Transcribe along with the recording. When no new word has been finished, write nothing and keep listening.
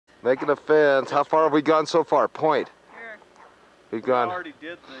Making a fence. How far have we gone so far? Point. Here. We've gone. We already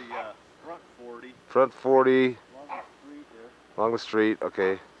did the front 40. Front 40. Along the street there. Along the street.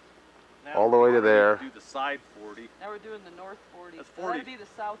 Okay. Now All the way to we there. do the side 40. Now we're doing the north 40. That's 40. That'd be the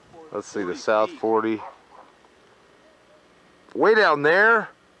south 40. Let's see 40 the south feet. 40. Way down there.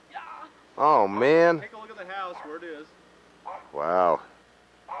 Yeah. Oh man. Take a look at the house where it is. Wow.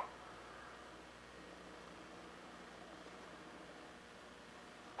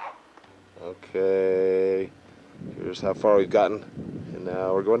 Okay, here's how far we've gotten, and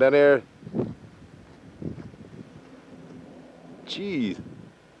now we're going down here. Jeez.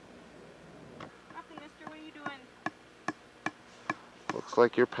 Nothing, mister. What are you doing? Looks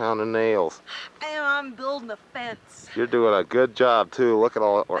like you're pounding nails. I'm building a fence. You're doing a good job too. Look at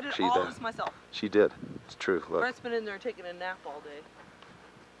all I what did she all did. this myself. She did. It's true. Look. Brett's been in there taking a nap all day.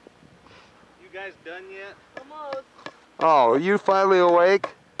 You guys done yet? Almost. Oh, are you finally awake?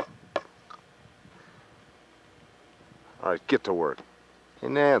 All right, get to work. Hey,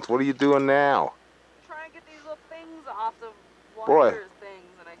 Nance, what are you doing now? Trying to get these little things off the Boy. wires things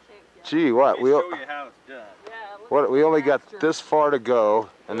that I can't get. Gee, what? Let me show you how it's done. Yeah, look We at only the got pasture. this far to go,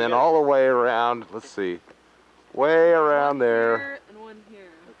 and then all the way around. Let's see, way around One there. here and one here.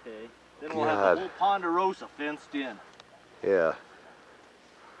 Okay. Then we'll have God. the whole Ponderosa fenced in. Yeah.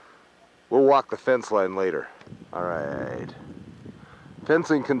 We'll walk the fence line later. All right.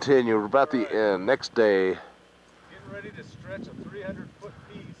 Fencing continued. We're about the end. Next day. Getting ready to stretch a 300-foot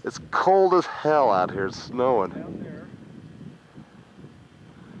piece It's cold as hell out here. It's snowing. down there.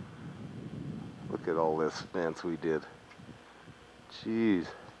 Look at all this fence we did. Jeez.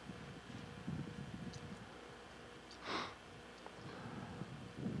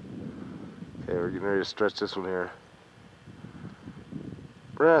 Okay, we're getting ready to stretch this one here.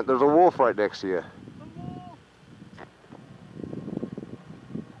 Brent, there's a wolf right next to you.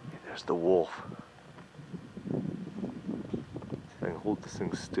 There's the wolf. I can hold this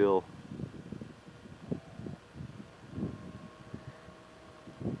thing still.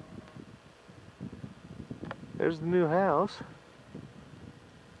 There's the new house.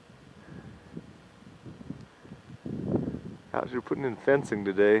 How's you putting in fencing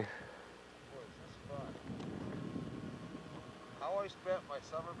today? Boy, is this fun. How I spent my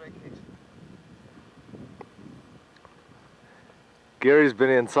summer vacation. Gary's been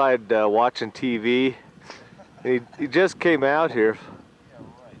inside watching TV. He just came out here. Yeah,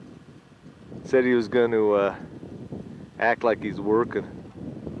 right. Said he was going to act like he's working.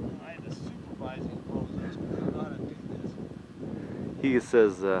 I had to supervise these process because I know how to do this. He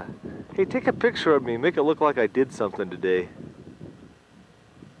says, hey, take a picture of me. Make it look like I did something today.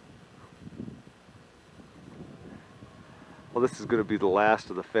 Well, this is going to be the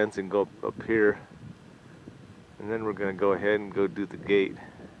last of the fencing go up here. And then we're going to go ahead and go do the gate.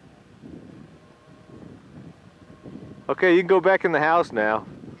 Okay, you can go back in the house now.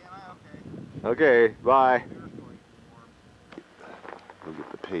 Yeah, okay. Okay, bye. Beer's going warm. Go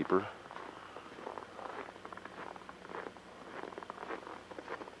get the paper.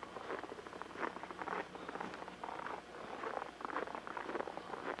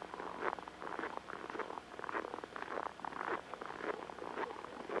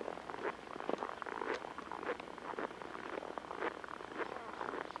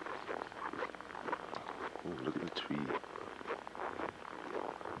 Ooh, look at the tree.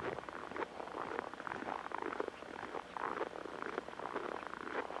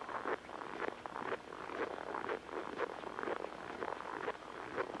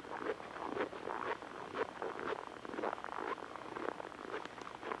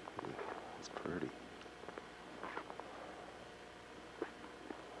 It's pretty.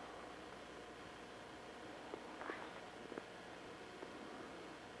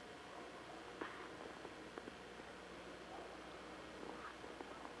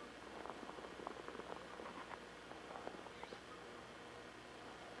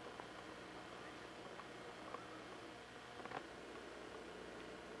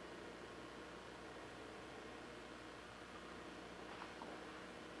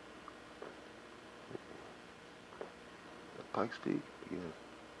 Pikes Peak, yeah.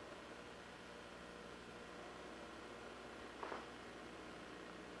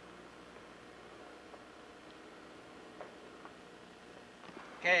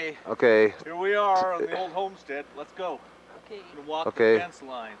 Okay, Okay, here we are on the old homestead. Let's go. Okay. We're gonna walk Okay. the fence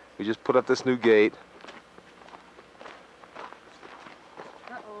line. we just put up this new gate.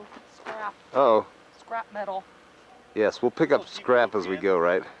 Uh-oh. Scrap. Uh-oh. Scrap metal. Yes, we'll pick up scrap as we go,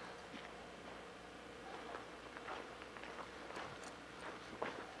 right?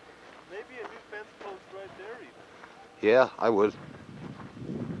 Maybe a new fence post right there even. Yeah, I would.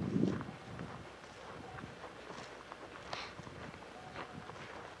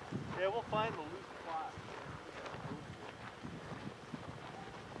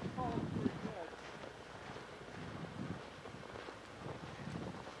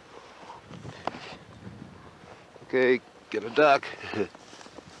 Okay, get a duck. Oh yeah.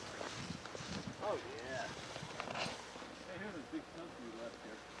 Hey, here's a big chunk we left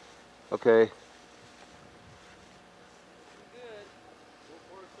here. Okay. Good. So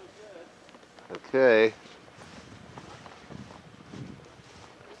far so good. Okay.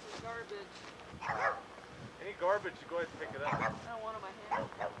 This is garbage. Any garbage, you go ahead and pick it up. I don't want it in my hand.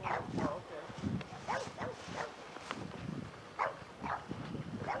 Oh, okay.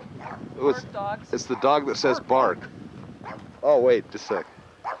 It was, Bark dogs. it's the dog that says bark. Oh, wait, just a sec.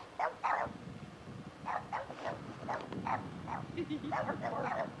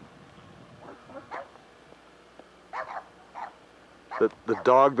 The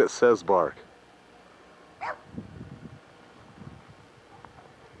dog that says bark. God,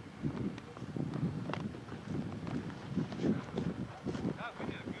 we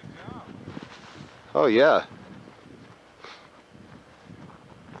did a good job. Oh, yeah.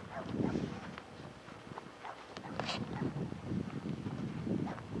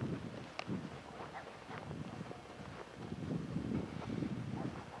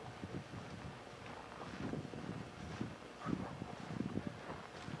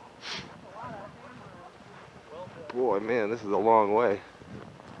 Boy, man, this is a long way.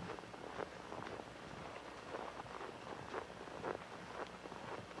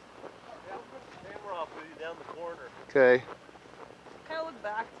 Yeah, I'll put the camera off with you down the corner. Okay. Kind of look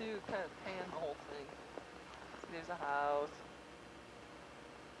back too, kind of pan the whole thing. See, there's a house.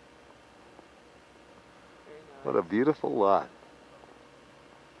 Very nice. What a beautiful lot.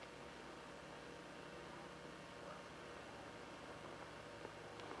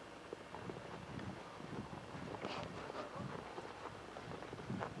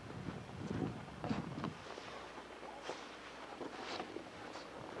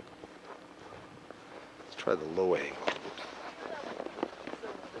 Let's try the low angle.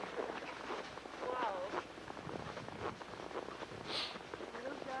 Wow.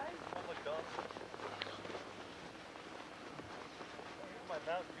 Those guys? Oh my God. Here's my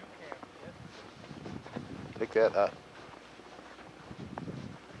Mount Dew can. Pick that up.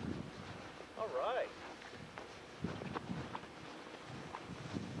 All right.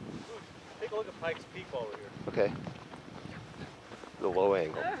 Ooh, take a look at Pike's Peak while we're here. Okay. The low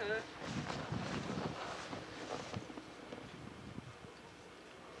angle.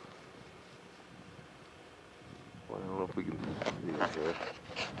 Well, I don't know if we can see this here.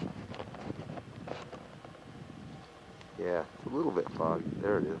 Yeah, it's a little bit foggy.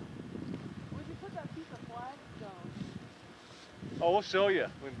 There it is. Where'd you put that piece of flagstone? Oh, we'll show you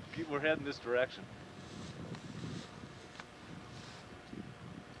when we're heading this direction.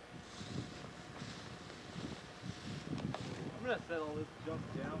 I'm gonna set all this junk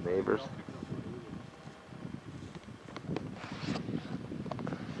down. Neighbors. I'll pick it up when we leave.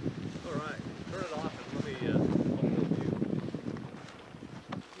 All right, turn it off and let me open the view.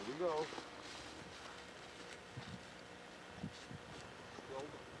 Here we go.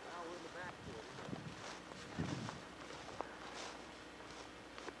 Now we're in the back door.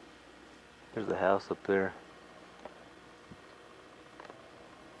 There's the house up there.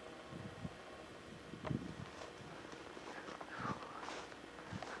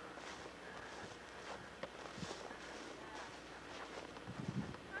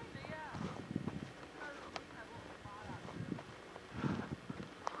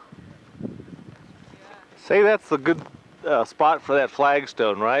 Say that's a good spot for that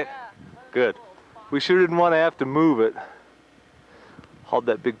flagstone, right? Yeah. Good. We sure didn't want to have to move it. Hauled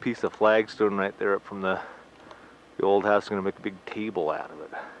that big piece of flagstone right there up from the old house. Gonna make a big table out of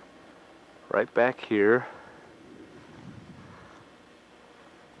it. Right back here.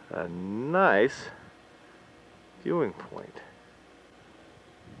 A nice viewing point.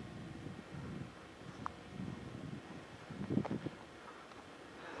 You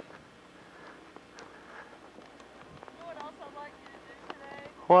know what else I'd like you to do today?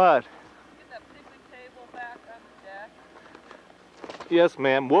 What? Get that picnic table back on the deck. Yes,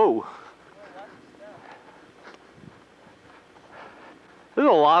 ma'am. Whoa. Oh, lots of stuff. There's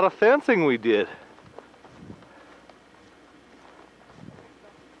a lot of fencing we did. Show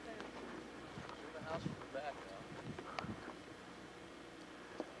the house from the back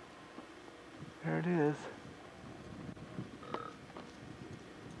now. There it is.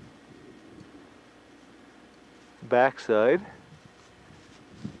 Backside.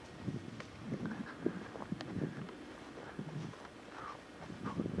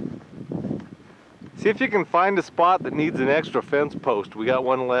 See if you can find a spot that needs an extra fence post. We got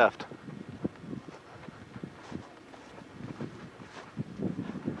one left. I'm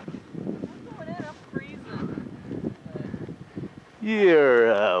going in, I'm freezing.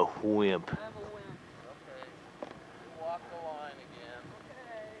 You're a wimp. I have a wimp. Okay.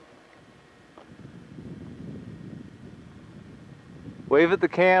 Wave at the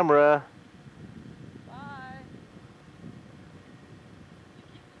camera. Bye. You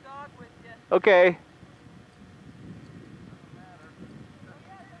keep the dog with you. Okay.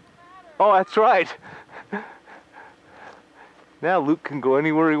 Oh, that's right. Now Luke can go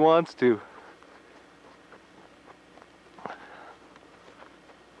anywhere he wants to.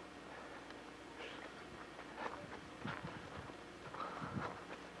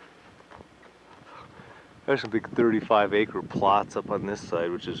 There's some big 35-acre plots up on this side,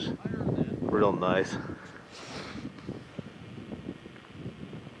 which is real nice.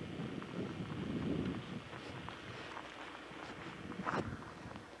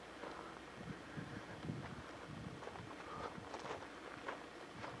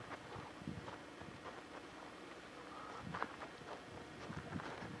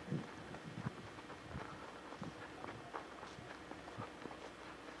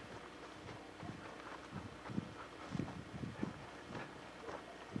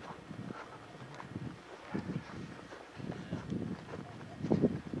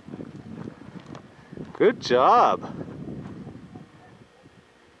 Good job.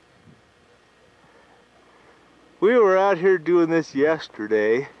 We were out here doing this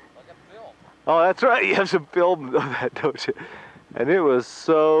yesterday. Oh, that's right. You have some film of that, don't you? And it was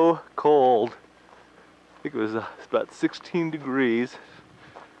so cold. I think it was about 16 degrees.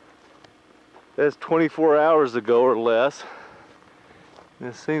 That's 24 hours ago or less. In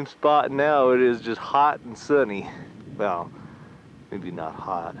the same spot now, it is just hot and sunny. Well, maybe not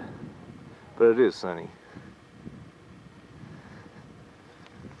hot, but it is sunny.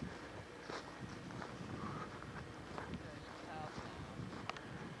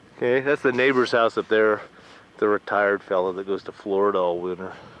 Okay, that's the neighbor's house up there. The retired fellow that goes to Florida all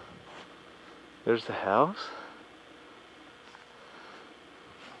winter. There's the house.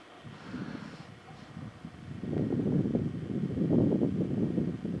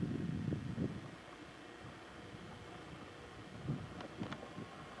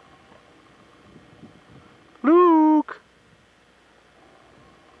 Luke!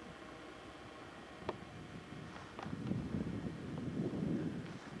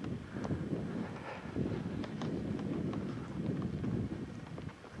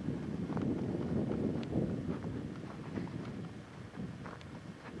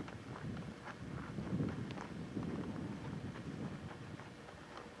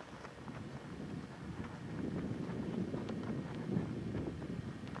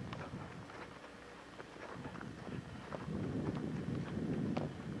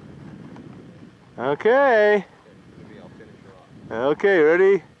 Okay. Maybe I'll finish her off. Okay,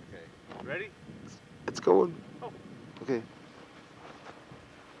 ready? Okay. Ready? It's going. Oh. Okay.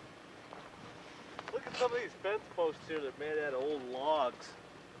 Look at some of these fence posts here that are made out of old logs.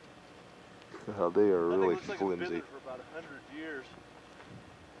 Oh, they are That thing really looks like it's been flimsy. there for about 100 years.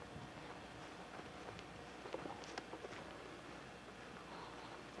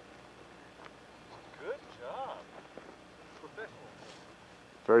 Good job. Professional.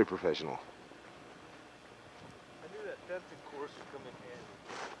 Very professional. I knew that fencing course would come in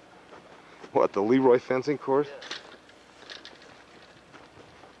handy. What, the Leroy fencing course? Yeah.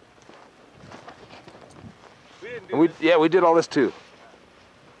 We didn't do this. Yeah, we did all this too.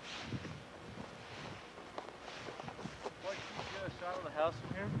 Like, can you get a shot of the house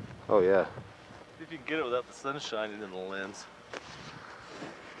from here? Oh yeah. See if you can get it without the sun shining in the lens.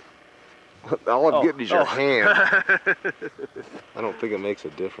 All I'm Oh, getting is your oh. hand. I don't think it makes a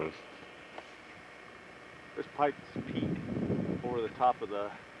difference. There's Pike's Peak over the top of the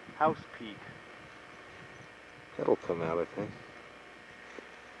house peak. That'll come out, I think.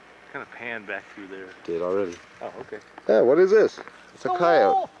 Kind of pan back through there. Did already. Oh, okay. Yeah, what is this? It's a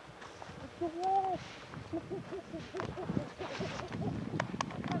coyote. It's the wall.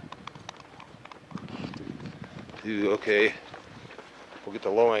 Dude, okay. We'll get the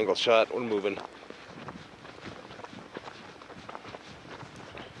low angle shot. We're moving.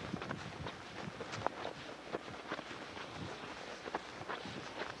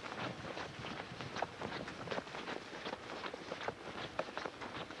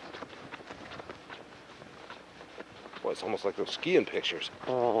 Boy, it's almost like those skiing pictures.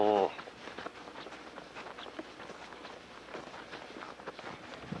 Oh.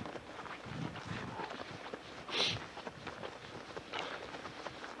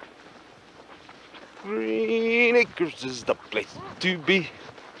 Green Acres is the place to be.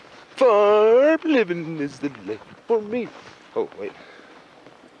 Farm living is the life for me. Oh, wait.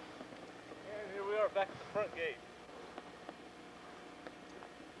 And here we are back at the front gate.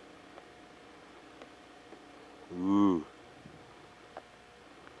 Ooh.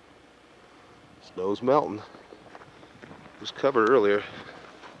 Snow's melting. was covered earlier.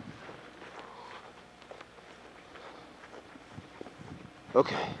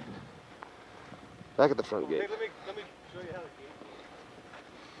 Okay. Back at the front gate. Hey, let me show you how the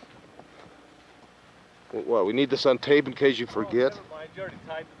gate. Well, we need this on tape in case you Oh, forget. never mind. You already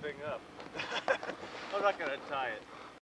tied the thing up. I'm not gonna tie it.